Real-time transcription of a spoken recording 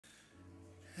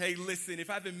Hey, listen,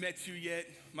 if I haven't met you yet,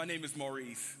 my name is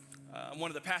Maurice. I'm one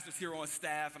of the pastors here on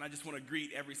staff, and I just want to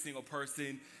greet every single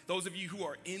person, those of you who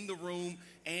are in the room,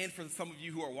 and for some of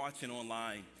you who are watching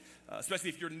online. Especially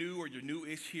if you're new or you're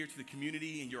new-ish here to the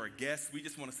community and you're a guest, we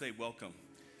just want to say welcome.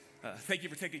 Thank you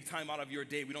for taking time out of your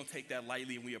day. We don't take that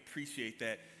lightly, and we appreciate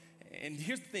that. And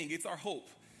here's the thing, it's our hope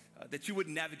that you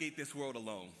wouldn't navigate this world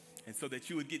alone, and so that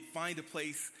you would find a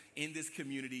place in this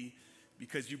community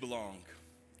because you belong.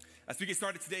 As we get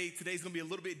started today's going to be a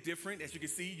little bit different. As you can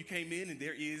see, you came in and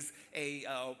there is a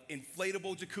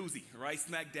inflatable jacuzzi right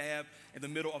smack dab in the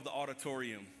middle of the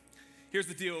auditorium. Here's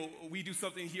the deal. We do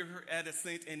something here at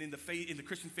Ascent and in the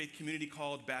Christian faith community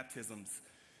called baptisms.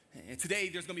 And today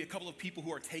there's going to be a couple of people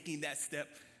who are taking that step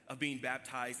of being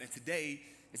baptized. And today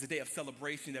is a day of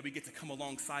celebration that we get to come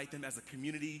alongside them as a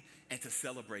community and to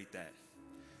celebrate that.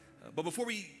 But before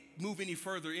we move any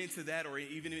further into that or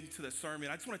even into the sermon,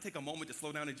 I just want to take a moment to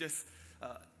slow down and just,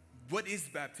 what is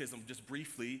baptism, just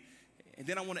briefly? And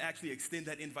then I want to actually extend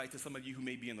that invite to some of you who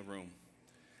may be in the room.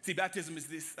 See, baptism is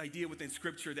this idea within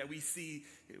Scripture that we see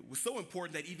was so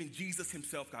important that even Jesus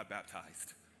himself got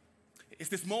baptized. It's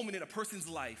this moment in a person's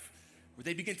life where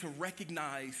they begin to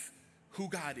recognize who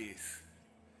God is,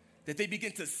 that they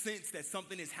begin to sense that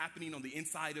something is happening on the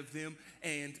inside of them,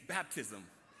 and baptism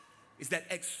is that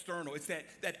external, it's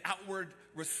that outward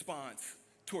response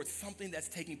towards something that's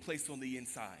taking place on the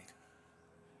inside.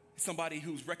 It's somebody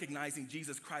who's recognizing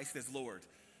Jesus Christ as Lord,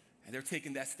 and they're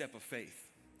taking that step of faith.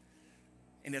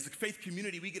 And as a faith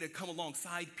community, we get to come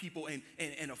alongside people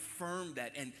and affirm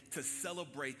that and to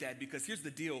celebrate that, because here's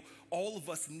the deal, all of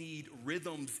us need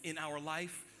rhythms in our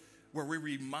life where we're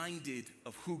reminded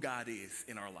of who God is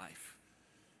in our life.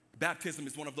 Baptism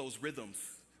is one of those rhythms.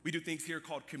 We do things here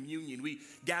called communion. We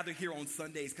gather here on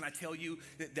Sundays. Can I tell you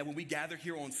that when we gather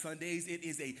here on Sundays, it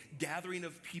is a gathering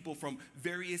of people from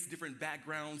various different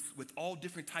backgrounds with all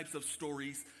different types of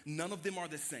stories. None of them are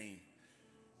the same.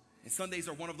 And Sundays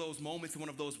are one of those moments, one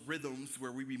of those rhythms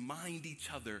where we remind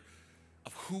each other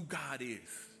of who God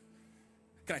is.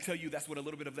 Can I tell you that's what a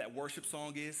little bit of that worship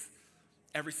song is?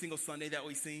 Every single Sunday that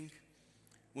we sing.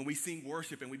 When we sing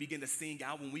worship and we begin to sing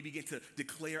out, when we begin to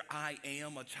declare, I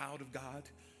am a child of God,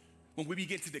 when we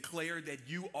begin to declare that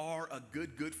you are a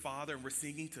good, good Father, and we're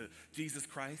singing to Jesus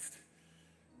Christ,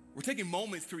 we're taking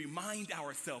moments to remind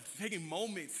ourselves, taking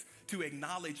moments to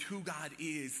acknowledge who God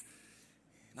is.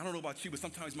 And I don't know about you, but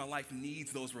sometimes my life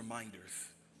needs those reminders.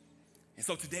 And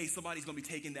so today, somebody's going to be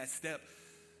taking that step,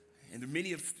 and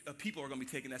many of people are going to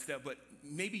be taking that step, but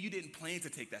maybe you didn't plan to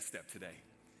take that step today.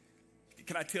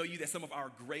 Can I tell you that some of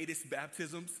our greatest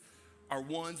baptisms are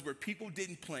ones where people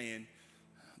didn't plan.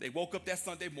 They woke up that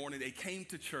Sunday morning, they came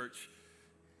to church.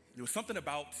 There was something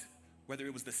about whether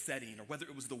it was the setting or whether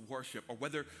it was the worship or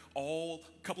whether all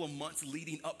couple of months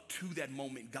leading up to that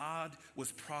moment, God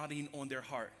was prodding on their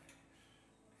heart.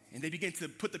 And they began to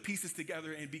put the pieces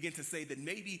together and begin to say that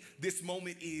maybe this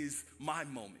moment is my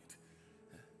moment.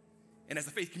 And as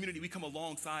a faith community, we come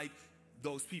alongside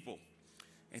those people.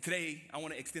 And today, I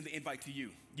want to extend the invite to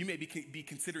you. You may be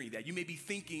considering that. You may be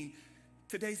thinking,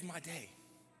 today's my day.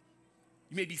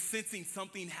 You may be sensing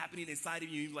something happening inside of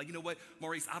you. You're like, you know what,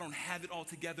 Maurice, I don't have it all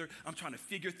together. I'm trying to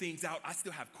figure things out. I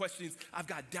still have questions. I've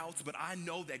got doubts, but I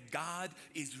know that God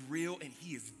is real and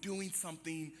he is doing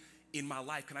something in my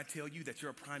life. Can I tell you that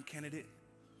you're a prime candidate?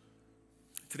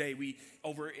 Today,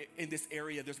 over in this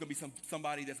area, there's going to be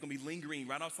somebody that's going to be lingering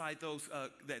right outside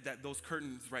those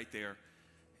curtains right there.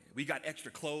 We got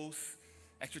extra clothes,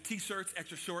 extra t-shirts,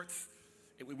 extra shorts.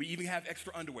 We even have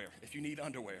extra underwear if you need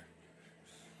underwear.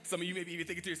 Some of you may be even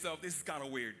thinking to yourself, this is kind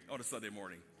of weird on a Sunday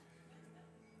morning.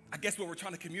 I guess what we're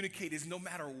trying to communicate is no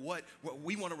matter what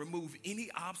we want to remove any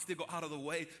obstacle out of the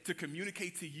way to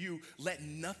communicate to you, let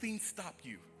nothing stop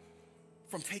you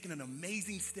from taking an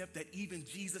amazing step that even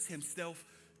Jesus himself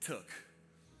took,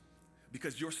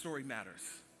 because your story matters.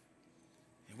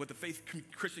 And what the faith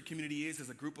Christian community is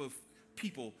a group of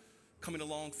people coming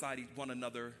alongside one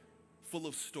another full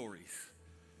of stories.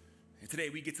 And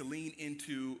today we get to lean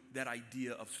into that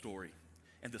idea of story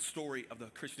and the story of the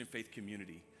Christian faith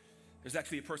community. There's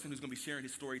actually a person who's going to be sharing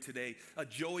his story today.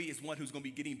 Joey is one who's going to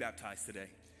be getting baptized today.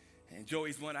 And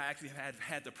Joey's one I actually have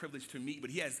had the privilege to meet, but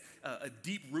he has a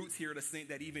deep roots here at Ascent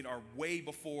that even are way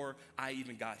before I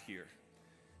even got here.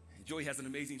 And Joey has an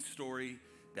amazing story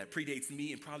that predates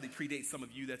me and probably predates some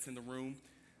of you that's in the room.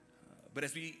 But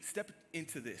as we step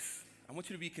into this, I want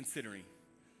you to be considering,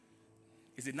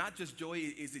 is it not just Joy,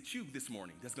 is it you this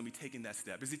morning that's going to be taking that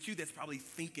step? Is it you that's probably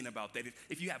thinking about that?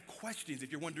 If you have questions,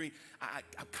 if you're wondering,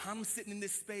 I'm kind of sitting in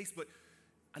this space, but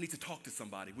I need to talk to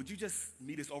somebody, would you just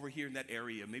meet us over here in that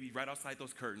area, maybe right outside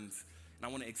those curtains, and I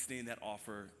want to extend that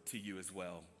offer to you as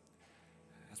well.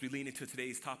 As we lean into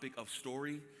today's topic of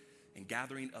story and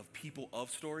gathering of people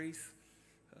of stories,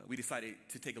 we decided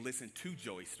to take a listen to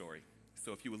Joey's story.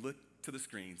 So if you would look to the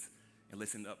screens and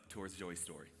listen up towards Joey's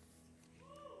story.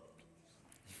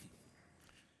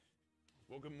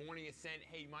 Well, good morning, Ascent.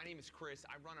 Hey, my name is Chris.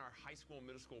 I run our high school and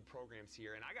middle school programs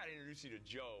here, and I got to introduce you to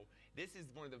Joe. This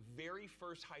is one of the very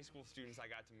first high school students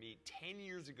I got to meet 10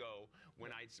 years ago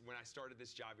when I started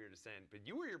this job here at Ascent. But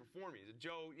you were here before me. So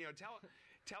Joe,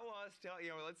 tell us,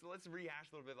 let's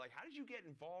rehash a little bit. Like, how did you get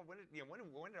involved? When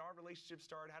did our relationship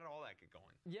start? How did all that get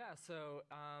going? Yeah, so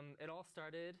it all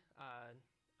started.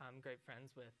 I'm great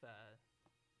friends with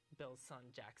Bill's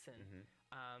son, Jackson.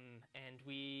 Mm-hmm. And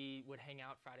we would hang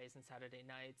out Fridays and Saturday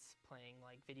nights playing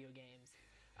like video games.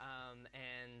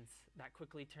 And that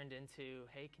quickly turned into,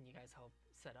 hey, can you guys help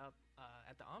set up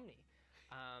at the Omni?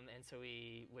 And so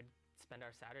we would spend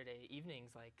our Saturday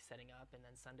evenings like setting up and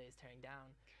then Sundays tearing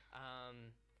down.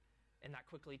 And that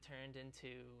quickly turned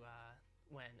into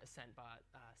when Ascent bought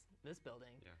this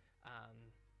building,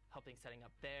 helping setting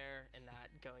up there, and that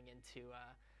going into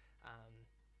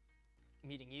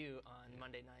meeting you on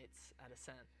Monday nights at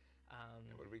Ascent.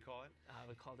 What do we call it?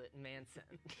 We called it Mancent.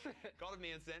 Called it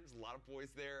Mancent. There's a lot of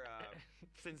boys there.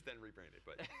 Since then rebranded,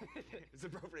 but it's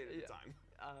appropriate at the time.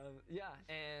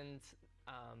 And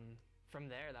from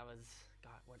there, that was,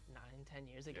 9-10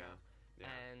 years ago. Yeah.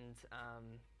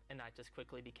 And that just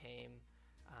quickly became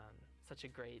such a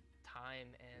great time,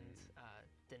 and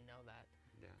didn't know that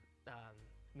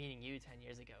meeting you 10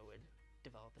 years ago would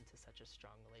develop into such a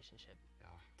strong relationship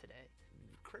today.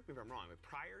 Correct me if I'm wrong, but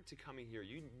prior to coming here,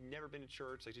 you'd never been to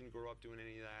church, like didn't grow up doing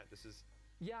any of that?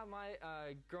 Yeah, my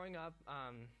growing up,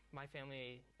 my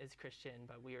family is Christian,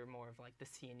 but we were more of like the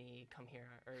C&E, come here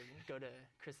or go to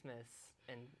Christmas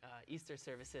and Easter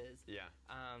services. Yeah.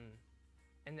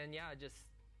 And then just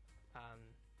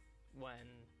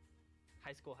when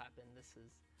high school happened, this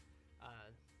is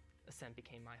Ascent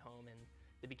became my home and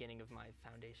the beginning of my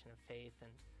foundation of faith,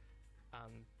 and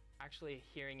actually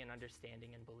hearing and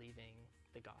understanding and believing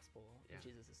the gospel in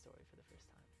Jesus' story for the first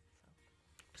time.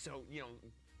 So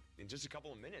in just a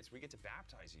couple of minutes, we get to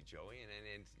baptize you, Joey,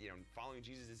 and following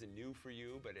Jesus isn't new for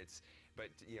you, but it's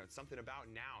something about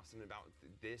now, something about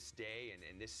this day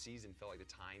and this season felt like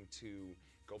the time to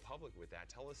go public with that.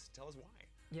 Tell us why.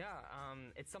 Yeah,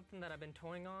 it's something that I've been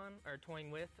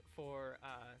toying with for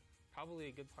probably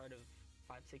a good part of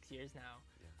 5-6 years now.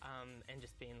 And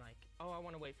just being like, I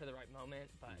want to wait for the right moment,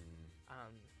 but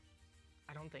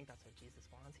I don't think that's what Jesus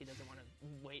wants. He doesn't want to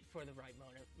wait for the right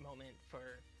moment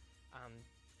for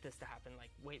this to happen,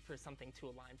 like wait for something to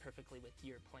align perfectly with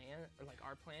your plan, or like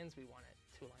our plans. We want it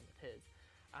to align with his.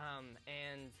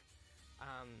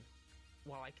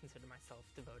 While I consider myself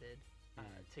devoted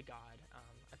to God,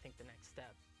 I think the next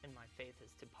step in my faith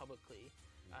is to publicly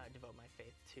devote my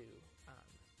faith to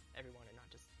everyone and not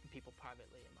just the people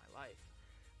privately in my life.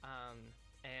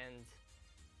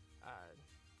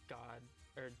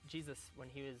 Jesus, when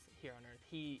he was here on earth,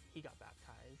 he got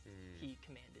baptized. He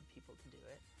commanded people to do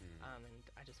it. And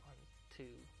I just wanted to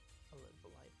live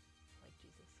a life like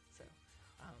Jesus. So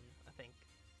I think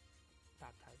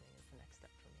baptizing is the next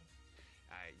step for me.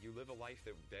 You live a life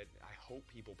that I hope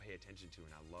people pay attention to,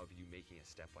 and I love you making a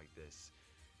step like this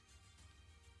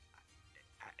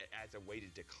as a way to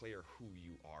declare who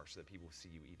you are so that people see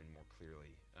you even more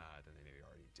clearly than they maybe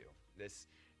already do. This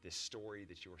story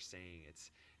that you're saying,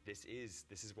 this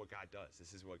is what God does.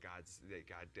 This is what God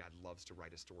loves to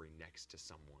write a story next to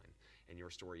someone, and your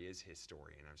story is his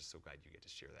story, and I'm just so glad you get to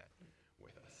share that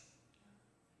with us.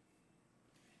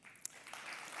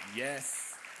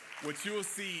 Yes. What you will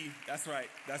see, that's right.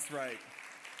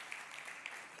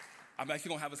 I'm actually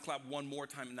going to have us clap one more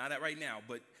time, not right now,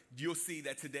 but you'll see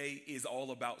that today is all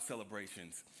about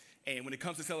celebrations. And when it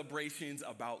comes to celebrations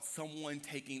about someone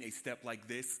taking a step like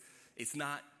this, it's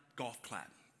not golf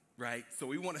clap, right? So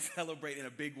we want to celebrate in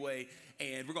a big way,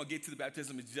 and we're going to get to the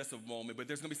baptism in just a moment, but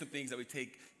there's going to be some things that we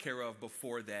take care of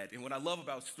before that. And what I love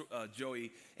about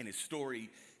Joey and his story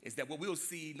is that what we'll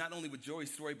see, not only with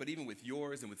Joey's story, but even with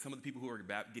yours and with some of the people who are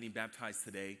getting baptized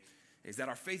today, is that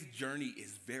our faith journey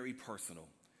is very personal,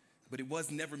 but it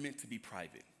was never meant to be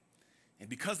private. And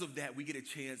because of that, we get a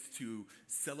chance to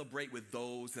celebrate with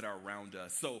those that are around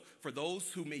us. So for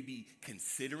those who may be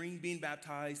considering being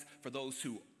baptized, for those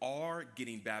who are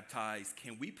getting baptized,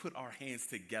 can we put our hands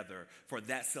together for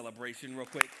that celebration real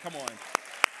quick? Come on.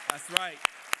 That's right.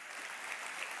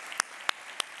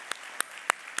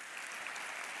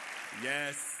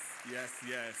 Yes.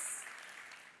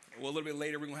 Well, a little bit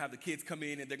later, we're going to have the kids come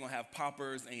in, and they're going to have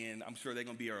poppers, and I'm sure they're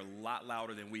going to be a lot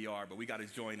louder than we are, but we got to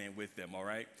join in with them, all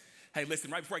right? Hey,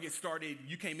 listen, right before I get started,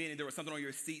 you came in and there was something on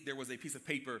your seat. There was a piece of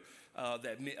paper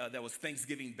that was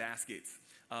Thanksgiving baskets.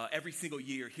 Every single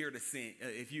year here at Ascent,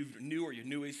 if you're new or you're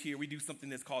newish here, we do something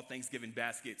that's called Thanksgiving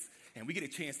baskets. And we get a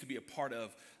chance to be a part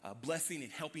of blessing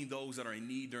and helping those that are in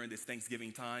need during this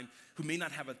Thanksgiving time who may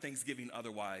not have a Thanksgiving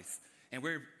otherwise. And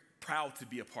we're proud to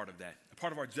be a part of that. A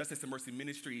part of our Justice and Mercy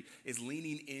ministry is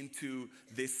leaning into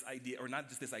this idea, or not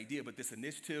just this idea, but this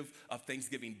initiative of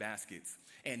Thanksgiving baskets.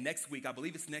 And next week, I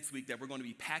believe it's next week, that we're going to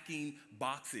be packing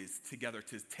boxes together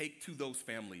to take to those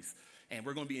families. And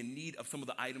we're going to be in need of some of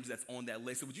the items that's on that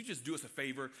list. So would you just do us a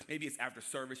favor? Maybe it's after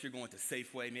service, you're going to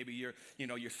Safeway. Maybe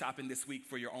you're shopping this week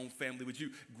for your own family. Would you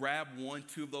grab 1,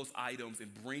 2 of those items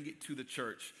and bring it to the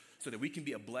church so that we can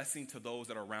be a blessing to those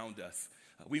that are around us?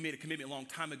 We made a commitment a long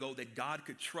time ago that God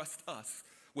could trust us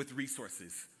with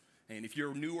resources. And if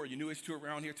you're new or you're newish to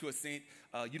around here to Ascent,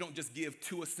 you don't just give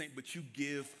to Ascent, but you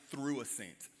give through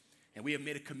Ascent. And we have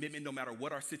made a commitment, no matter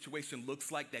what our situation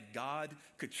looks like, that God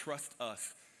could trust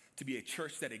us to be a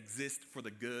church that exists for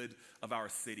the good of our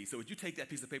city. So would you take that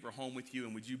piece of paper home with you,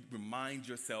 and would you remind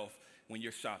yourself when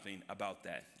you're shopping about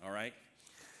that, all right?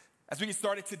 As we get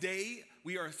started today,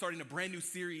 we are starting a brand new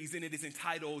series, and it is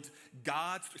entitled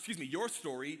Your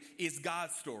Story is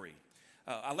God's Story.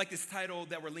 I like this title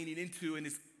that we're leaning into, and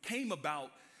this came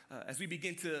about as we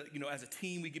begin to, as a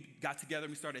team, we got together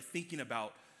and we started thinking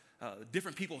about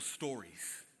different people's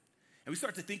stories. And we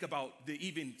start to think about the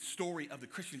even story of the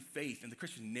Christian faith and the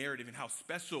Christian narrative and how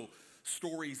special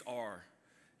stories are.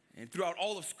 And throughout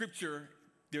all of Scripture,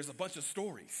 there's a bunch of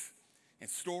stories. And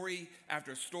story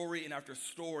after story and after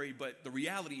story. But the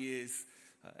reality is,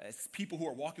 as people who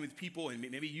are walking with people, and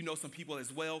maybe you know some people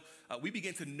as well, we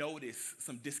begin to notice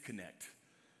some disconnect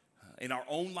in our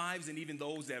own lives and even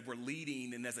those that we're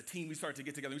leading. And as a team, we started to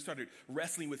get together. We started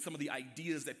wrestling with some of the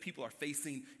ideas that people are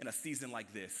facing in a season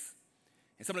like this.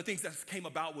 And some of the things that came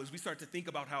about was we started to think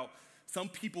about how some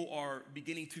people are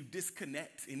beginning to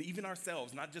disconnect, and even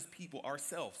ourselves, not just people,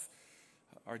 ourselves,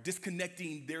 are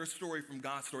disconnecting their story from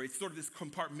God's story. It's sort of this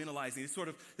compartmentalizing. It's sort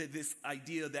of this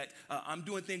idea that I'm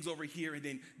doing things over here, and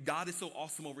then God is so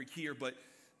awesome over here, but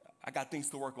I got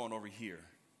things to work on over here.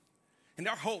 And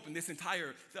our hope in this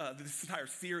entire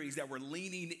series that we're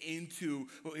leaning into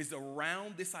is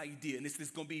around this idea. And it's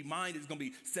going to be mine. It's going to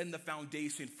be setting the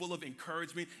foundation full of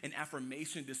encouragement and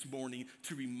affirmation this morning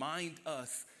to remind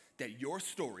us that your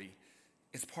story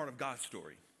is part of God's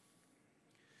story.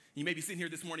 You may be sitting here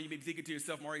this morning, you may be thinking to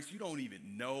yourself, Maurice, you don't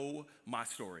even know my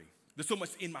story. There's so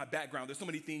much in my background. There's so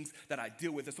many things that I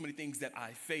deal with. There's so many things that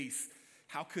I face.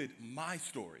 How could my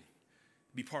story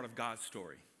be part of God's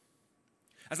story?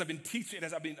 As I've been teaching,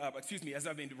 as I've been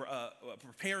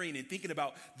preparing and thinking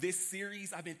about this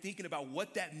series, I've been thinking about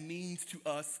what that means to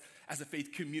us as a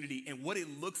faith community and what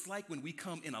it looks like when we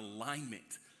come in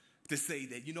alignment to say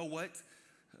that, you know what,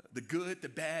 the good, the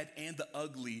bad, and the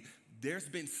ugly, there's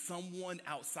been someone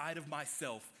outside of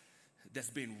myself that's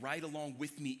been right along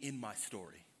with me in my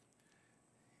story.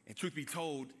 And truth be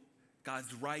told,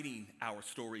 God's writing our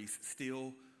stories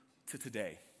still to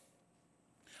today.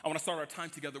 I want to start our time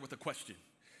together with a question.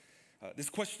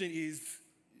 This question is,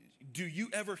 do you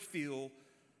ever feel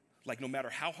like no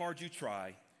matter how hard you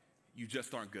try, you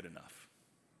just aren't good enough?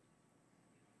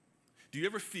 Do you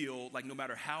ever feel like no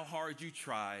matter how hard you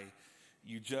try,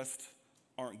 you just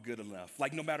aren't good enough?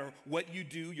 Like no matter what you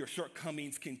do, your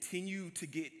shortcomings continue to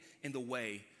get in the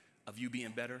way of you being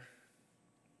better?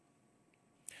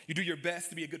 You do your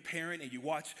best to be a good parent, and you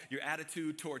watch your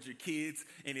attitude towards your kids,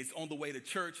 and it's on the way to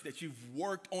church that you've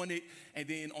worked on it, and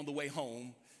then on the way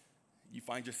home, you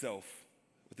find yourself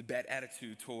with a bad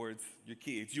attitude towards your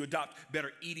kids. You adopt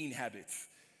better eating habits,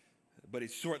 but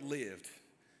it's short-lived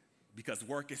because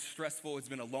work is stressful, it's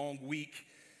been a long week,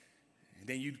 and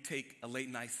then you take a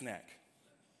late-night snack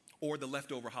or the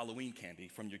leftover Halloween candy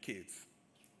from your kids.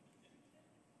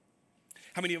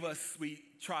 How many of us, we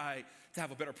try to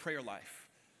have a better prayer life?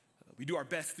 We do our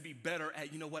best to be better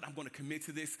at, you know what, I'm going to commit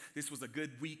to this. This was a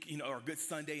good week, or a good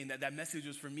Sunday, and that message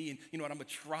was for me. And you know what, I'm going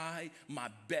to try my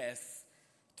best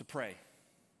to pray.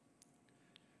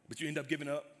 But you end up giving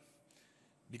up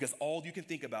because all you can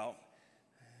think about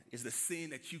is the sin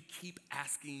that you keep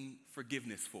asking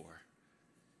forgiveness for.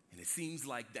 And it seems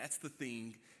like that's the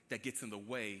thing that gets in the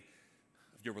way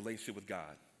of your relationship with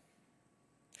God.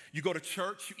 You go to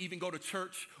church, you even go to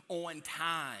church on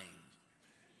time,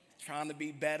 trying to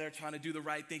be better, trying to do the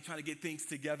right thing, trying to get things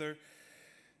together.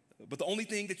 But the only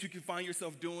thing that you can find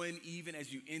yourself doing, even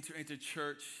as you enter into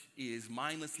church, is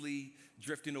mindlessly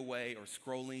drifting away or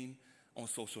scrolling on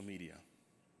social media.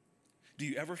 Do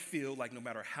you ever feel like no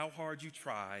matter how hard you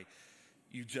try,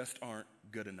 you just aren't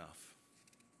good enough?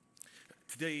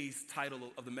 Today's title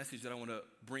of the message that I want to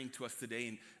bring to us today,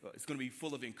 and it's going to be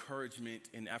full of encouragement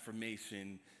and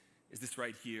affirmation, is this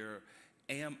right here.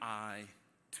 Am I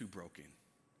too broken?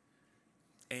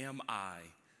 Am I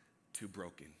too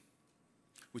broken?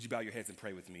 Would you bow your heads and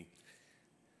pray with me?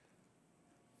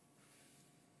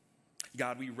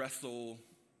 God, we wrestle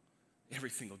every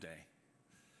single day.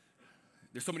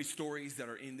 There's so many stories that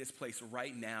are in this place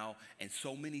right now, and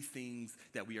so many things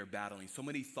that we are battling, so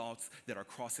many thoughts that are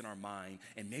crossing our mind,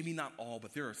 and maybe not all,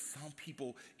 but there are some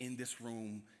people in this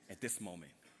room at this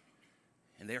moment,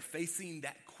 and they're facing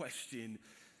that question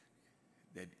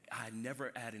that I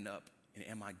never adding up, and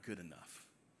am I good enough?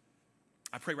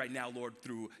 I pray right now, Lord,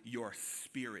 through your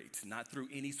spirit, not through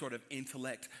any sort of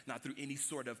intellect, not through any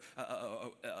sort of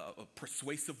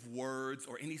persuasive words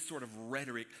or any sort of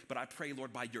rhetoric, but I pray,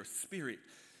 Lord, by your spirit,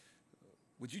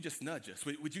 would you just nudge us?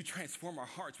 Would you transform our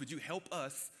hearts? Would you help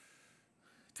us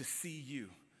to see you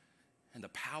and the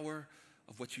power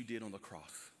of what you did on the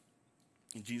cross?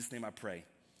 In Jesus' name I pray,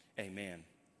 amen.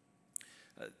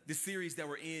 This series that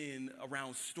we're in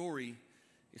around story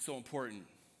is so important.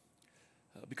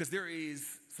 Because there is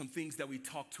some things that we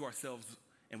talk to ourselves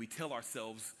and we tell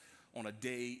ourselves on a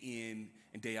day in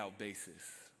and day out basis.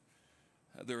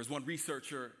 There was one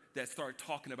researcher that started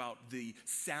talking about the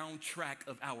soundtrack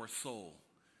of our soul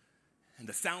and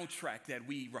the soundtrack that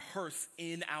we rehearse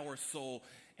in our soul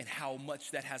and how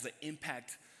much that has an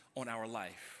impact on our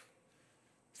life.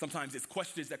 Sometimes it's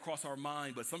questions that cross our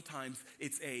mind, but sometimes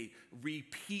it's a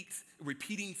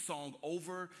repeating song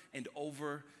over and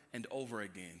over and over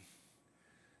again.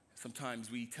 Sometimes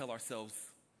we tell ourselves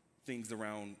things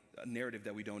around a narrative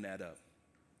that we don't add up.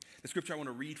 The scripture I want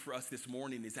to read for us this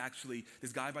morning is actually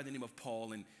this guy by the name of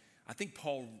Paul, and I think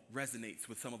Paul resonates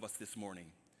with some of us this morning.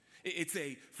 It's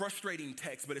a frustrating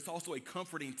text, but it's also a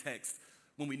comforting text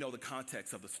when we know the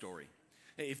context of the story.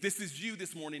 If this is you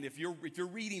this morning, if you're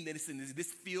reading this and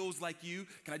this feels like you,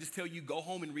 can I just tell you, go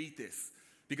home and read this,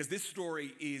 because this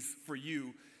story is for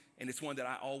you. And it's one that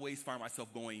I always find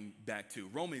myself going back to.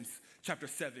 Romans chapter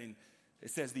 7, it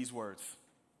says these words.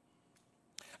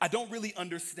 I don't really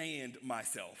understand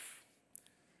myself.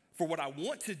 For I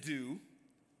want to do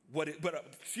what is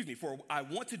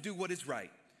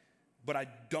right, but I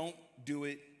don't do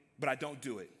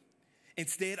it.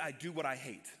 Instead, I do what I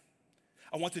hate.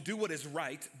 I want to do what is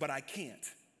right, but I can't.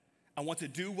 I want to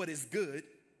do what is good,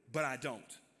 but I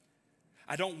don't.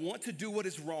 I don't want to do what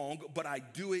is wrong, but I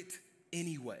do it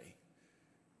anyway.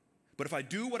 But if I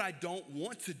do what I don't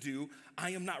want to do,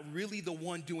 I am not really the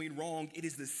one doing wrong. It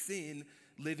is the sin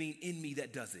living in me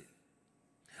that does it.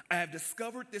 I have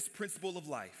discovered this principle of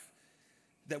life,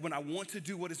 that when I want to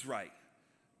do what is right,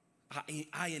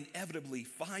 I inevitably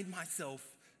find myself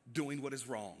doing what is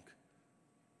wrong.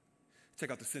 Check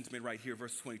out the sentiment right here,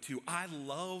 verse 22. I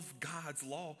love God's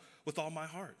law with all my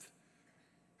heart.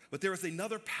 But there is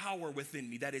another power within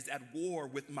me that is at war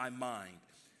with my mind.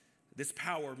 This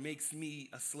power makes me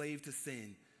a slave to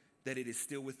sin, that it is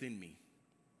still within me.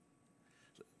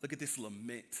 Look at this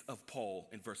lament of Paul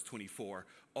in verse 24.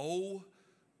 Oh,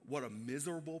 what a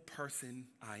miserable person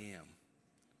I am.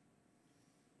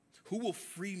 Who will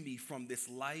free me from this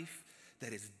life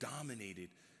that is dominated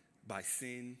by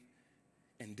sin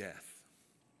and death?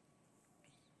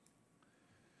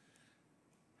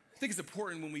 I think it's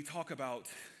important when we talk about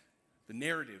the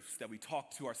narratives that we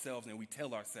talk to ourselves and we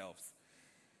tell ourselves.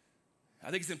 I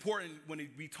think it's important when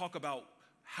we talk about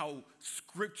how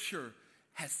Scripture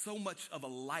has so much of a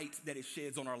light that it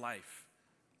sheds on our life.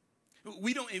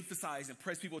 We don't emphasize and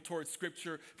press people towards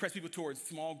Scripture, press people towards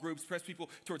small groups, press people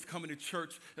towards coming to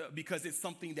church because it's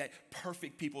something that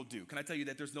perfect people do. Can I tell you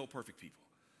that there's no perfect people?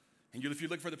 And if you're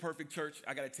looking for the perfect church,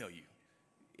 I got to tell you,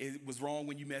 it was wrong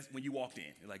when you walked in.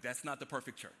 You're like, that's not the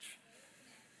perfect church.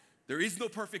 There is no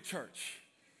perfect church.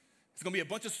 It's going to be a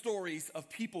bunch of stories of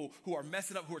people who are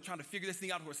messing up, who are trying to figure this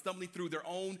thing out, who are stumbling through their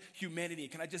own humanity.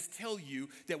 And can I just tell you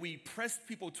that we press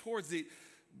people towards it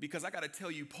because I got to tell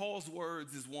you, Paul's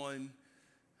words is one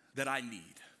that I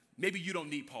need. Maybe you don't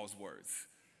need Paul's words.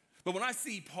 But when I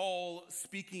see Paul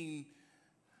speaking,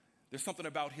 there's something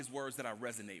about his words that I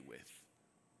resonate with.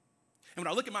 And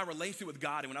when I look at my relationship with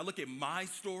God, and when I look at my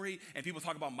story, and people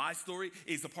talk about my story,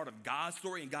 it's a part of God's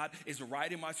story, and God is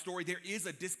writing my story, there is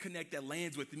a disconnect that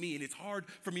lands with me, and it's hard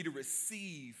for me to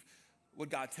receive what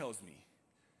God tells me.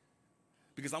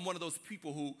 Because I'm one of those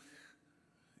people who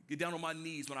get down on my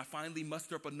knees when I finally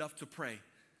muster up enough to pray.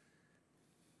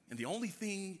 And the only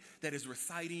thing that is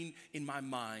reciting in my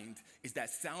mind is that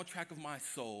soundtrack of my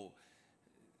soul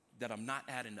that I'm not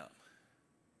adding up.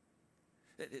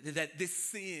 that this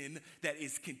sin that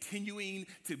is continuing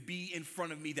to be in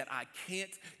front of me that I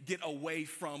can't get away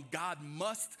from, God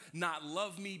must not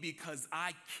love me because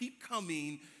I keep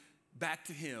coming back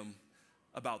to him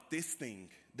about this thing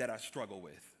that I struggle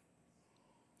with.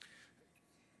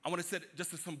 I want to set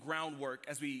just some groundwork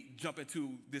as we jump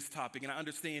into this topic, and I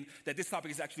understand that this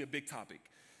topic is actually a big topic.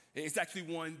 It's actually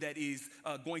one that is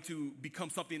going to become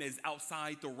something that is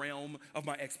outside the realm of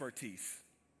my expertise.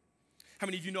 How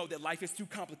many of you know that life is too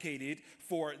complicated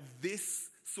for this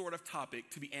sort of topic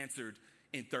to be answered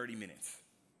in 30 minutes?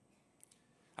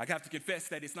 I have to confess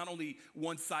that it's not only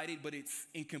one-sided, but it's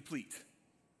incomplete.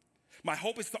 My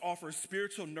hope is to offer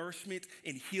spiritual nourishment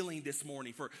and healing this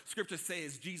morning. For scripture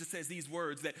says, Jesus says these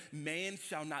words, that man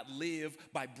shall not live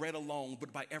by bread alone,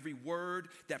 but by every word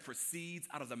that proceeds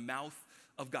out of the mouth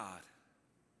of God.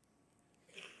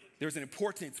 There's an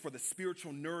importance for the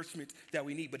spiritual nourishment that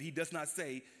we need, but he does not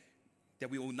say that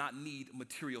we will not need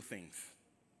material things.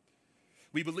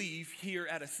 We believe here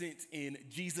at Ascent in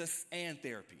Jesus and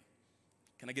therapy.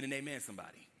 Can I get an amen,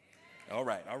 somebody? All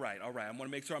right. I want to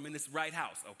make sure I'm in this right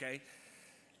house, okay?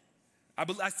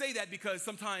 I say that because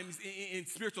sometimes in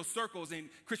spiritual circles, in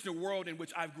Christian world in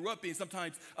which I grew up in,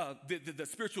 sometimes the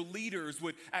spiritual leaders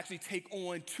would actually take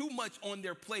on too much on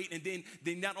their plate, and then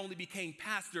they not only became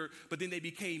pastor, but then they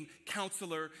became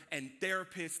counselor and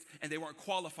therapist, and they weren't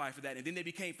qualified for that. And then they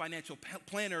became financial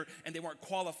planner, and they weren't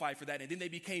qualified for that. And then they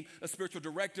became a spiritual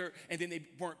director, and then they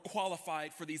weren't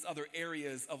qualified for these other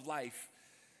areas of life.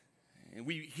 And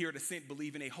we here at Ascent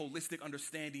believe in a holistic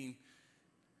understanding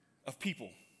of people.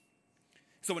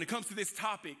 So when it comes to this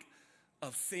topic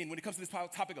of sin, when it comes to this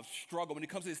topic of struggle, when it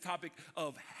comes to this topic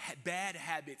of bad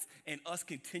habits and us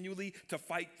continually to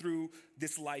fight through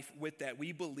this life with that,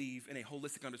 we believe in a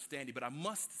holistic understanding. But I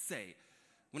must say,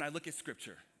 when I look at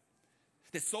scripture,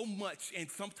 there's so much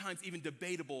and sometimes even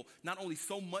debatable, not only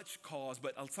so much cause,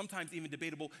 but sometimes even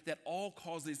debatable that all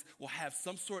causes will have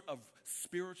some sort of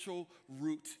spiritual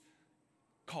root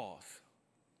cause.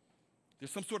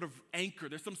 There's some sort of anchor.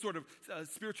 There's some sort of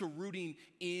spiritual rooting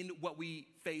in what we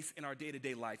face in our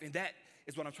day-to-day life. And that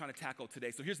is what I'm trying to tackle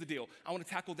today. So here's the deal. I want to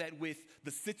tackle that with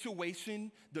the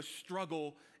situation, the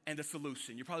struggle, and the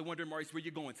solution. You're probably wondering, Maurice, where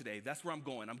you're going today. That's where I'm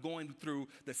going. I'm going through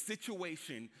the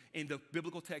situation in the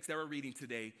biblical text that we're reading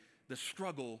today, the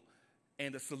struggle,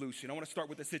 and the solution. I want to start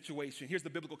with the situation. Here's the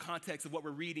biblical context of what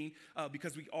we're reading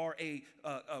because we are a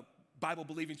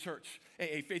Bible-believing church,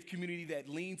 a faith community that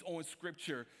leans on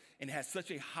Scripture and has such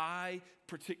a high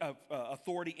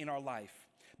authority in our life.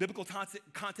 Biblical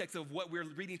context of what we're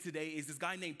reading today is this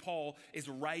guy named Paul is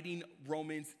writing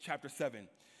Romans chapter 7.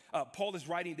 Paul is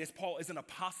writing this. Paul is an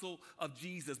apostle of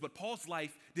Jesus, but Paul's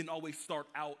life didn't always start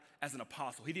out as an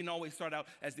apostle. He didn't always start out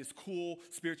as this cool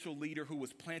spiritual leader who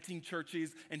was planting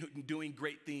churches and doing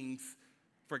great things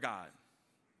for God.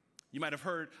 You might have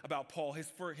heard about Paul. His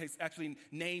actually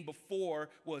name before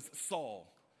was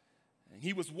Saul. And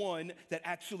he was one that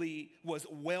actually was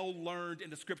well learned in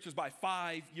the scriptures. By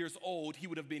 5 years old, he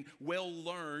would have been well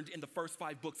learned in the first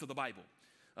 5 books of the Bible.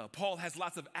 Paul has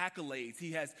lots of accolades.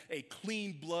 He has a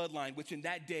clean bloodline, which in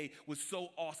that day was so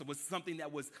awesome, was something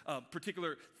that was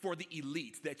particular for the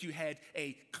elite, that you had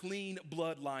a clean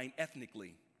bloodline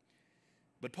ethnically.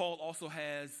 But Paul also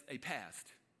has a past.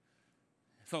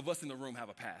 Some of us in the room have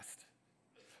a past.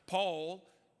 Paul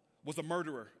was a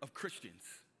murderer of Christians.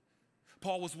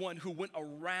 Paul was one who went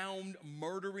around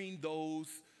murdering those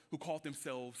who called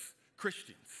themselves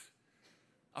Christians.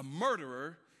 A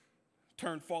murderer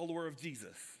turned follower of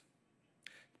Jesus.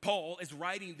 Paul is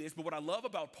writing this, but what I love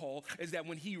about Paul is that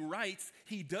when he writes,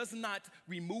 he does not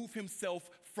remove himself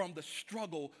from the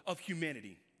struggle of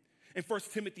humanity. In 1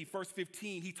 Timothy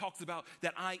 1:15, he talks about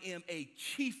that I am a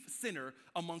chief sinner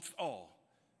amongst all.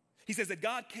 He says that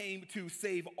God came to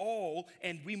save all,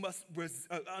 and we must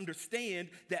understand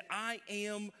that I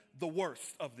am the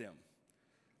worst of them.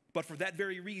 But for that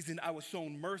very reason, I was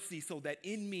shown mercy so that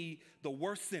in me, the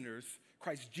worst sinners,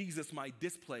 Christ Jesus might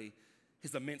display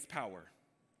his immense power.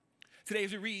 Today,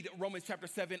 as we read Romans chapter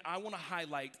 7, I want to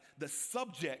highlight the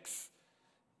subjects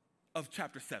of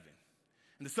chapter 7.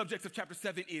 And the subjects of chapter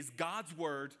 7 is God's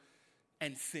word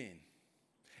and sin.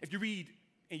 If you read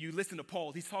and you listen to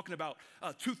Paul, he's talking about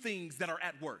 2 things that are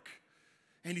at work.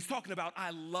 And he's talking about, I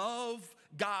love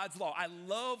God's law. I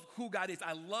love who God is.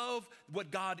 I love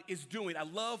what God is doing. I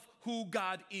love who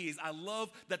God is. I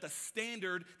love that the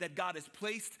standard that God has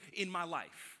placed in my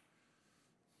life.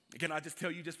 Can I just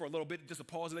tell you just for a little bit, just a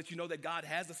pause and let you know that God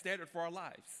has a standard for our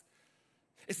lives.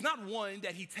 It's not one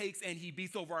that he takes and he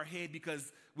beats over our head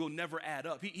because we'll never add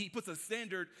up. He puts a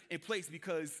standard in place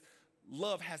because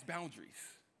love has boundaries.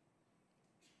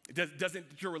 Doesn't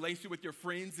your relationship with your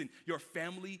friends and your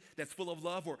family that's full of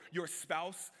love, or your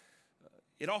spouse,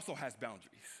 it also has boundaries.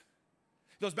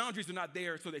 Those boundaries are not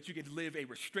there so that you can live a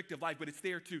restrictive life, but it's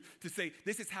there to say,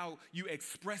 this is how you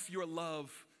express your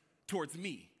love towards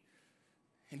me.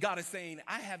 And God is saying,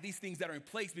 I have these things that are in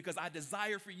place because I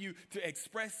desire for you to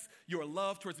express your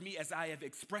love towards me as I have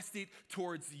expressed it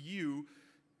towards you.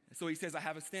 So he says, I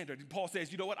have a standard. And Paul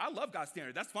says, you know what? I love God's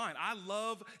standard. That's fine. I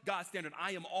love God's standard.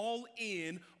 I am all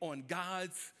in on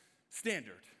God's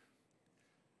standard.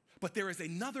 But there is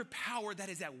another power that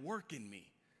is at work in me.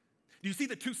 Do you see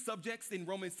the two subjects in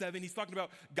Romans 7? He's talking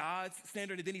about God's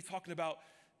standard, and then he's talking about,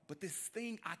 but this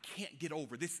thing I can't get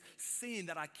over, this sin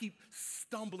that I keep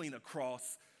stumbling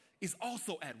across is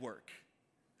also at work.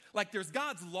 Like there's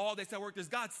God's law that's at work, there's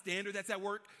God's standard that's at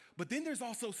work, but then there's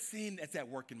also sin that's at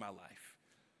work in my life.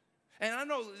 And I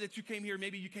know that you came here,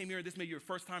 maybe you came here, this may be your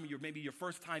first time, or maybe your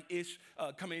first time-ish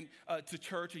coming to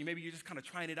church, or maybe you're just kind of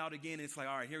trying it out again, and it's like,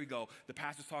 all right, here we go. The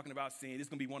pastor's talking about sin. This is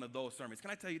going to be one of those sermons.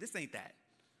 Can I tell you, this ain't that.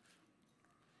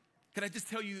 Can I just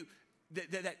tell you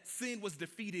that sin was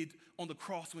defeated on the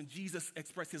cross when Jesus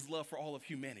expressed his love for all of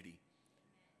humanity?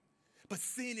 But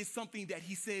sin is something that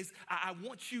he says, I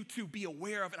want you to be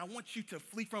aware of, and I want you to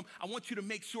flee from. I want you to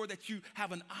make sure that you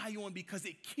have an eye on, because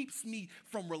it keeps me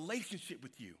from relationship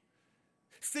with you.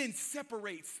 Sin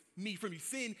separates me from you.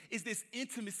 Sin is this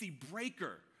intimacy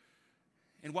breaker.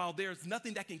 And while there's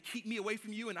nothing that can keep me away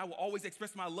from you, and I will always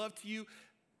express my love to you,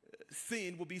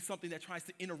 sin will be something that tries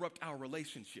to interrupt our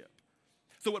relationship.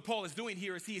 So what Paul is doing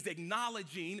here is he is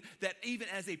acknowledging that even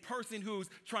as a person who's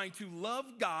trying to love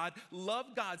God, love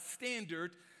God's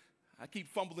standard, I keep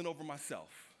fumbling over myself.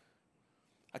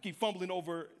 I keep fumbling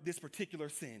over this particular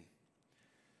sin.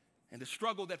 And the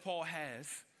struggle that Paul has,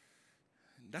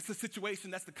 that's the situation,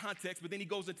 that's the context, but then he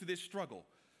goes into this struggle.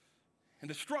 And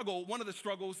the struggle, one of the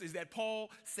struggles is that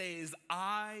Paul says,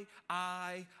 I.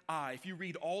 If you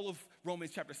read all of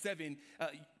Romans chapter 7,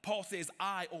 Paul says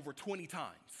I over 20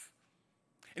 times.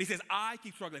 And he says, I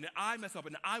keep struggling, and I mess up,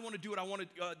 and I want to do what I want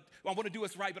to do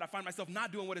what's right, but I find myself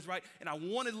not doing what is right, and I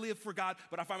want to live for God,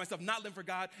 but I find myself not living for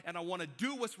God, and I want to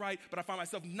do what's right, but I find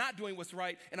myself not doing what's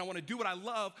right, and I want to do what I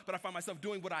love, but I find myself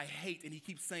doing what I hate. And he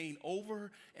keeps saying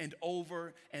over and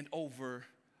over and over,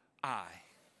 I.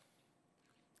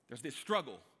 There's this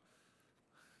struggle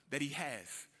that he has.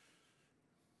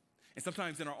 And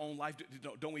sometimes in our own life,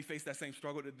 don't we face that same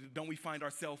struggle? Don't we find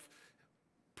ourselves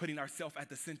putting ourselves at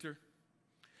the center?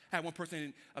 I had one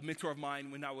person, a mentor of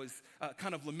mine, when I was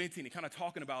kind of lamenting and kind of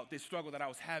talking about this struggle that I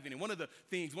was having. And one of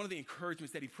the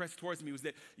encouragements that he pressed towards me was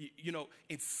that,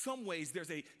 in some ways there's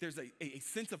a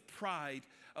sense of pride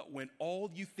when all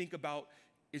you think about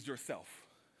is yourself.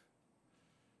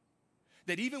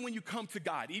 That even when you come to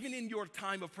God, even in your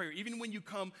time of prayer, even when you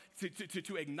come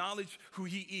to acknowledge who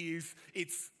he is,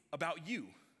 it's about you.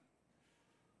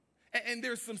 And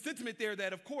there's some sentiment there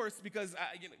that, of course, because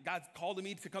God's calling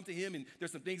me to come to him, and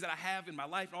there's some things that I have in my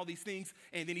life and all these things.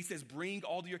 And then he says, bring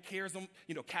all of your cares on,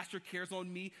 cast your cares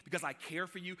on me because I care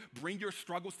for you. Bring your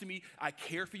struggles to me. I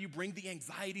care for you. Bring the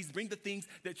anxieties, bring the things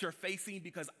that you're facing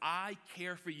because I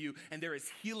care for you. And there is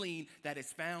healing that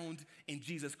is found in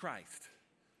Jesus Christ.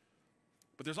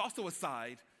 But there's also a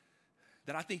side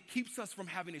that I think keeps us from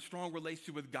having a strong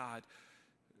relationship with God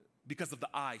because of the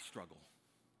I struggle.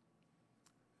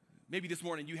 Maybe this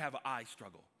morning you have an I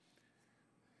struggle.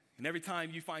 And every time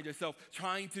you find yourself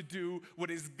trying to do what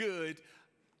is good,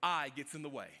 I gets in the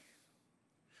way.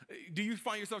 Do you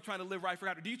find yourself trying to live right for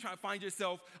God? Or do you find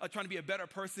yourself trying to be a better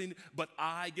person, but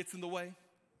I gets in the way?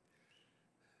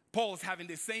 Paul is having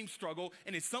this same struggle,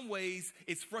 and in some ways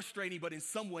it's frustrating, but in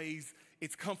some ways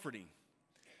it's comforting.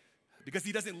 Because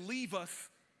he doesn't leave us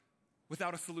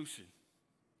without a solution.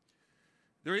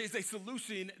 There is a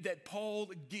solution that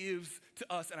Paul gives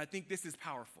to us, and I think this is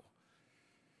powerful.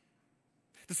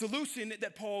 The solution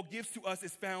that Paul gives to us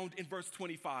is found in verse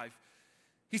 25.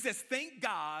 He says, thank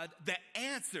God the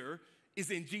answer is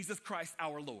in Jesus Christ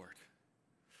our Lord.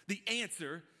 The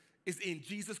answer is in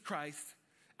Jesus Christ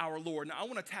our Lord. Now, I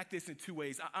want to attack this in two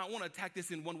ways. I want to attack this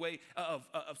in one way of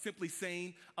simply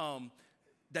saying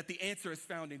that the answer is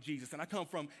found in Jesus. And I come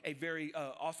from a very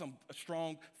awesome,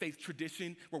 strong faith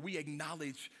tradition where we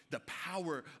acknowledge the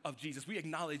power of Jesus. We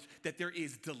acknowledge that there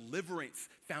is deliverance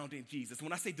found in Jesus.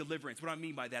 When I say deliverance, what do I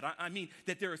mean by that? I mean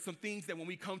that there are some things that when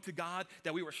we come to God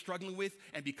that we were struggling with,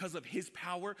 and because of his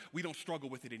power, we don't struggle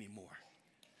with it anymore.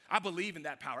 I believe in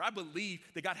that power. I believe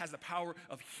that God has the power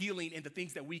of healing in the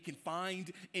things that we can find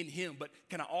in him. But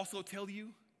can I also tell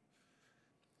you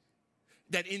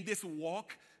that in this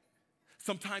walk,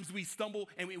 Sometimes we stumble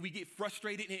and we get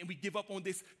frustrated and we give up on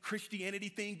this Christianity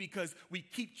thing because we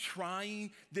keep trying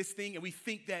this thing and we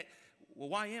think that, well,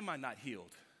 why am I not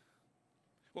healed?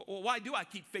 Well, why do I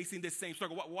keep facing this same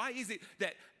struggle? Why is it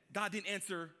that God didn't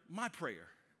answer my prayer?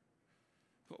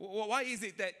 Why is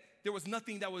it that there was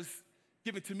nothing that was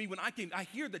given to me when I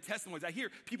hear the testimonies, I hear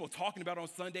people talking about it on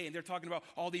Sunday and they're talking about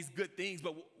all these good things,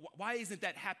 but why isn't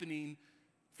that happening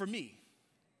for me?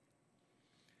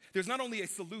 There's not only a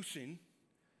solution,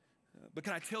 but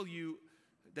can I tell you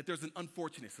that there's an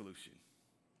unfortunate solution?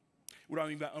 What do I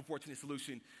mean by unfortunate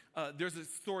solution? There's a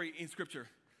story in Scripture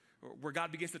where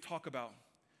God begins to talk about,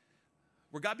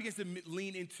 where God begins to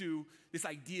lean into this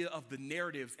idea of the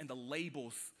narratives and the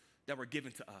labels that were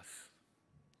given to us.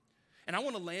 And I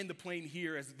want to land the plane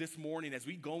here as this morning as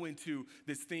we go into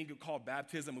this thing called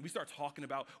baptism and we start talking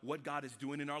about what God is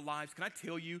doing in our lives. Can I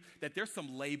tell you that there's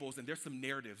some labels and there's some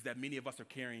narratives that many of us are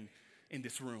carrying in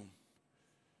this room?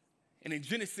 And in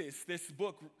Genesis, this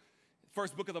book,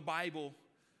 first book of the Bible,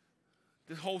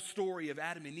 the whole story of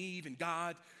Adam and Eve and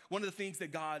God, one of the things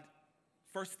that God,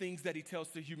 first things that he tells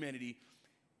to humanity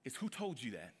is, who told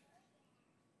you that?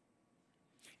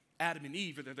 Adam and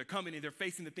Eve, they're coming and they're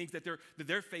facing the things that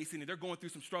they're facing and they're going through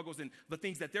some struggles and the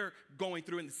things that they're going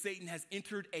through, and Satan has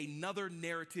entered another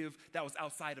narrative that was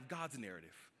outside of God's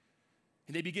narrative.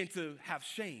 And they begin to have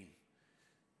shame.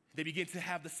 They begin to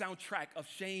have the soundtrack of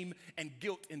shame and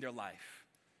guilt in their life.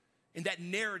 And that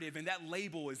narrative and that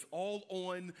label is all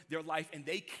on their life and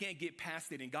they can't get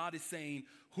past it. And God is saying,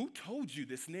 who told you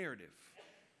this narrative?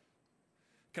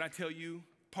 Can I tell you,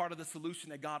 part of the solution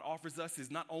that God offers us is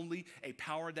not only a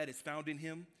power that is found in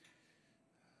him,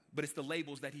 but it's the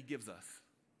labels that he gives us.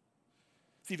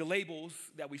 See, the labels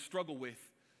that we struggle with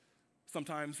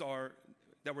sometimes are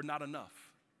that we're not enough,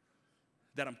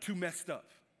 that I'm too messed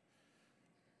up.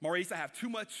 Maurice, I have too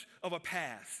much of a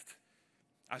past.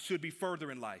 I should be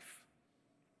further in life.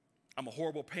 I'm a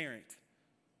horrible parent.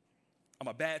 I'm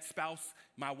a bad spouse.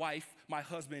 My wife, my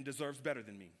husband deserves better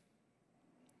than me.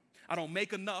 I don't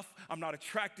make enough. I'm not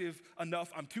attractive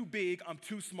enough. I'm too big. I'm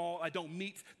too small. I don't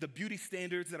meet the beauty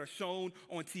standards that are shown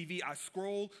on TV. I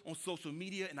scroll on social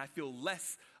media and I feel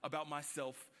less about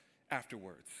myself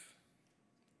afterwards.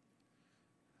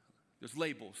 There's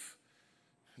labels.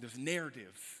 There's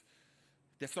narratives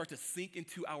that start to sink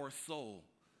into our soul.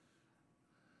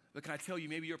 But can I tell you,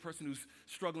 maybe you're a person who's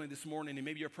struggling this morning, and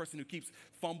maybe you're a person who keeps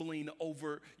fumbling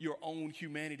over your own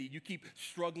humanity. You keep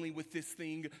struggling with this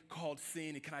thing called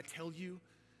sin. And can I tell you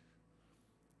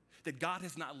that God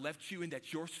has not left you and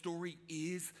that your story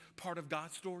is part of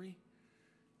God's story?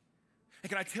 And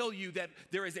can I tell you that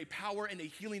there is a power and a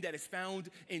healing that is found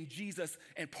in Jesus,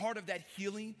 and part of that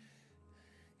healing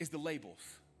is the labels.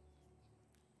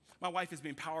 My wife has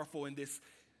been powerful in this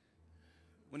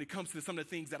when it comes to some of the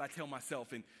things that I tell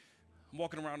myself. And I'm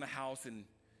walking around the house and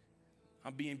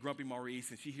I'm being grumpy Maurice,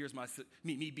 and she hears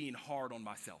me being hard on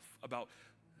myself about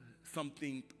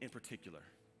something in particular.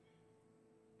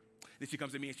 Then she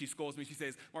comes to me and she scolds me. She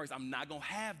says, Maurice, I'm not going to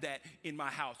have that in my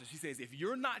house. And she says, if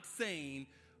you're not saying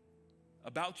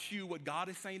about you what God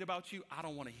is saying about you, I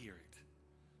don't want to hear it.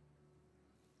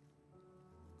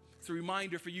 It's a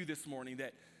reminder for you this morning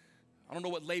that I don't know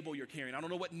what label you're carrying. I don't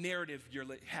know what narrative you're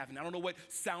having. I don't know what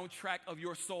soundtrack of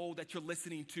your soul that you're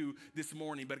listening to this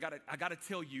morning. But I gotta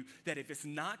tell you that if it's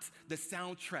not the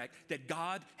soundtrack that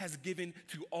God has given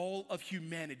to all of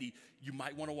humanity, you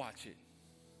might want to watch it.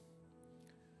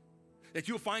 That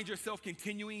you'll find yourself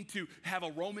continuing to have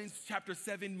a Romans chapter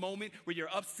 7 moment where you're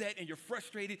upset and you're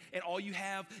frustrated and all you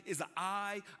have is an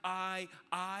I.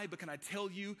 But can I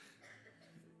tell you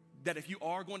that if you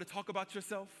are going to talk about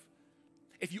yourself,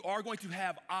 if you are going to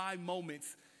have I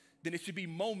moments, then it should be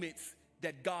moments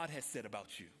that God has said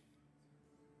about you.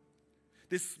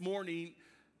 This morning,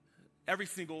 every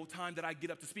single time that I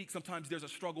get up to speak, sometimes there's a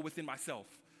struggle within myself.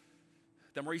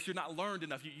 That, Maurice, you're not learned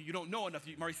enough. You don't know enough.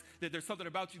 Maurice, that there's something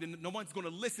about you that no one's going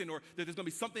to listen, or that there's going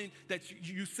to be something that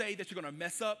you say that you're going to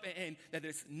mess up, and that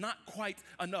it's not quite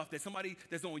enough. That somebody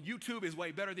that's on YouTube is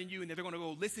way better than you, and that they're going to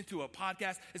go listen to a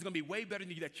podcast is going to be way better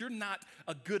than you, that you're not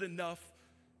a good enough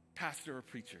pastor or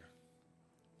preacher.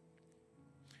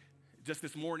 Just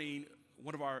this morning,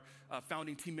 one of our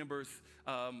founding team members,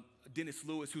 Dennis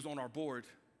Lewis, who's on our board,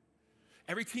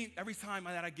 every time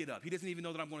that I get up, he doesn't even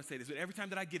know that I'm going to say this, but every time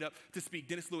that I get up to speak,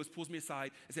 Dennis Lewis pulls me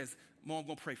aside and says, Mo, I'm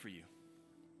going to pray for you.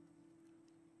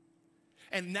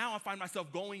 And now I find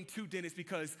myself going to Dennis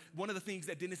because one of the things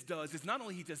that Dennis does is not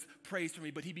only he just prays for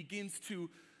me, but he begins to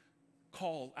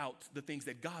call out the things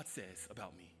that God says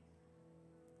about me.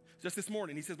 Just this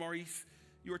morning, he says, Maurice,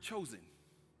 you are chosen.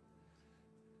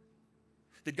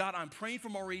 That God, I'm praying for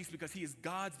Maurice because he is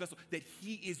God's vessel, that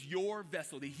he is your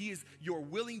vessel, that he is your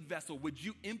willing vessel. Would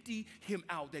you empty him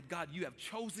out? That God, you have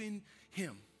chosen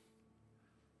him.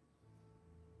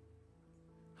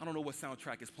 I don't know what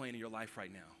soundtrack is playing in your life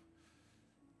right now.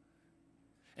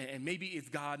 And maybe it's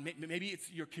God, maybe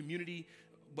it's your community,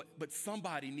 but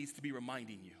somebody needs to be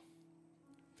reminding you.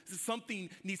 Something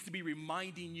needs to be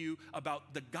reminding you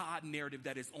about the God narrative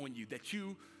that is on you, that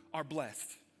you are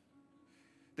blessed,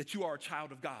 that you are a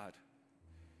child of God,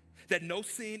 that no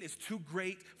sin is too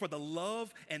great for the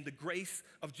love and the grace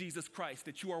of Jesus Christ,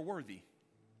 that you are worthy,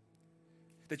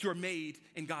 that you are made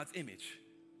in God's image,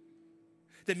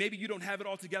 that maybe you don't have it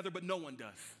all together, but no one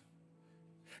does.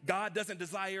 God doesn't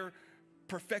desire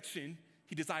perfection,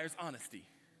 he desires honesty,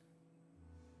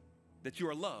 that you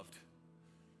are loved,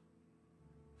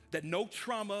 that no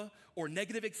trauma or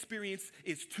negative experience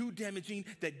is too damaging,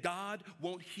 that God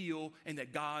won't heal and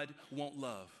that God won't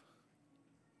love.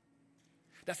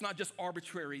 That's not just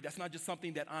arbitrary. That's not just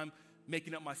something that I'm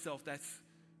making up myself. That's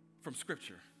from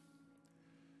Scripture.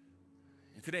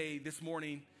 And today, this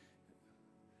morning,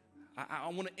 I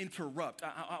want to interrupt.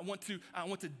 I want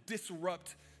to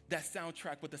disrupt that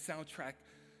soundtrack with the soundtrack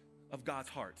of God's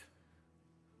heart.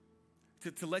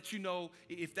 To let you know,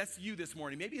 if that's you this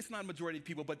morning, maybe it's not a majority of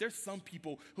people, but there's some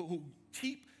people who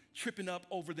keep tripping up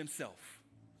over themselves.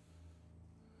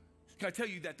 Can I tell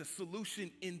you that the solution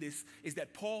in this is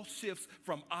that Paul shifts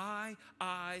from I,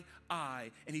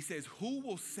 and he says, who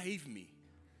will save me?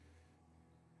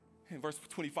 And verse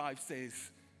 25 says,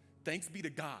 thanks be to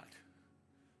God.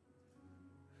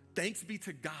 Thanks be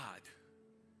to God.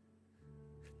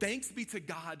 Thanks be to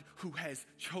God who has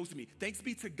chosen me. Thanks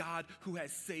be to God who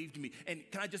has saved me. And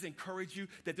can I just encourage you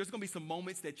that there's going to be some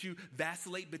moments that you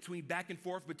vacillate back and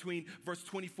forth between verse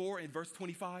 24 and verse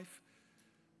 25.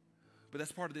 But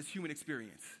that's part of this human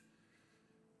experience.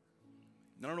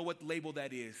 And I don't know what label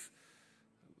that is.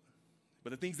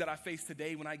 But the things that I face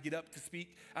today when I get up to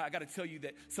speak, I got to tell you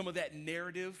that some of that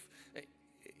narrative,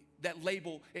 that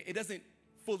label, it doesn't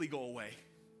fully go away.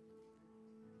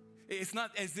 It's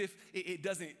not as if it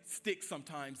doesn't stick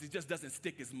sometimes. It just doesn't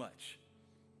stick as much.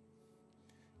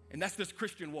 And that's this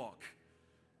Christian walk.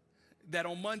 That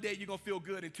on Monday you're going to feel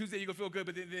good, and Tuesday you're going to feel good,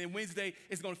 but then Wednesday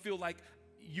it's going to feel like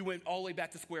you went all the way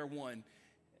back to square one.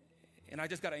 And I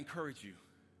just got to encourage you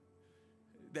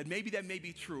that may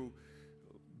be true,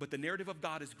 but the narrative of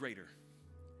God is greater.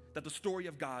 That the story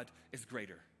of God is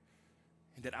greater.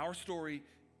 And that our story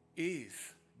is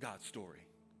God's story.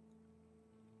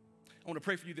 I want to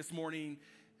pray for you this morning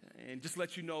and just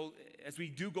let you know as we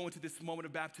do go into this moment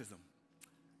of baptism,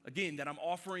 again, that I'm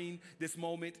offering this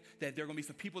moment, that there are going to be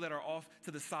some people that are off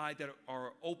to the side that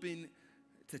are open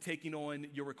to taking on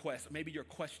your requests, or maybe your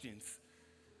questions.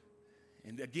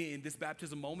 And again, this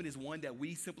baptism moment is one that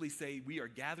we simply say we are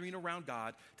gathering around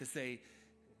God to say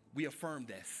we affirm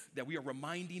this, that we are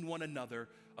reminding one another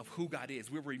of who God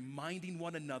is. We're reminding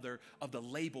one another of the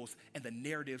labels and the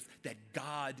narratives that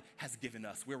God has given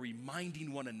us. We're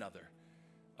reminding one another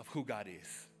of who God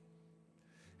is.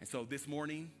 And so this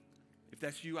morning, if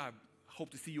that's you, I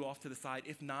hope to see you off to the side.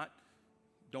 If not,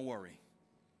 don't worry.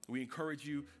 We encourage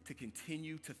you to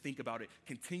continue to think about it.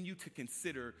 Continue to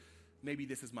consider, maybe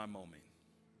this is my moment.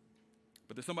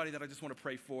 But there's somebody that I just want to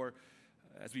pray for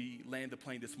as we land the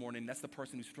plane this morning. That's the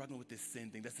person who's struggling with this sin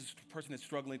thing. That's the person that's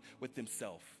struggling with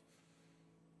themselves.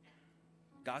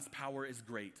 God's power is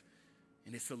great.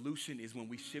 And his solution is when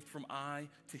we shift from I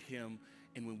to him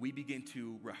and when we begin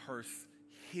to rehearse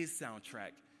his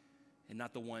soundtrack and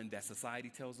not the one that society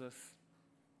tells us,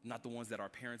 not the ones that our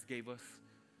parents gave us,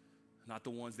 not the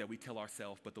ones that we tell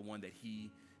ourselves, but the one that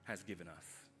he has given us.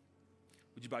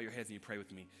 Would you bow your heads and you pray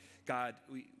with me? God,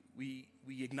 we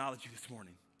acknowledge you this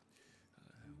morning.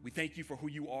 We thank you for who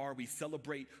you are. We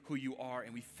celebrate who you are.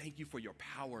 And we thank you for your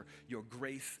power, your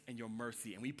grace, and your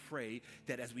mercy. And we pray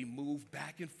that as we move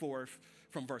back and forth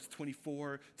from verse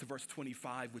 24 to verse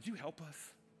 25, would you help us?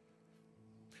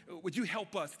 Would you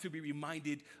help us to be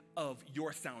reminded of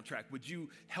your soundtrack? Would you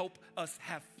help us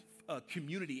have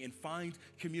community and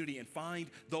find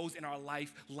those in our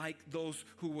life like those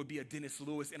who would be a Dennis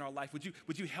Lewis in our life? Would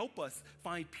you help us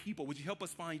find people? Would you help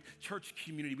us find church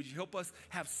community? Would you help us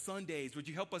have Sundays? Would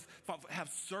you help us have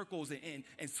circles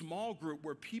and small group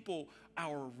where people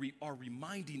are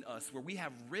reminding us, where we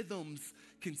have rhythms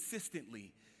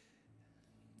consistently,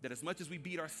 that as much as we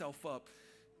beat ourselves up,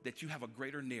 that you have a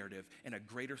greater narrative and a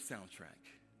greater soundtrack.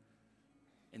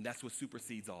 And that's what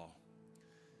supersedes all.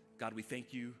 God, we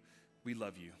thank you. We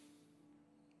love you.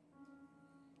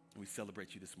 And we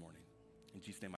celebrate you this morning. In Jesus' name.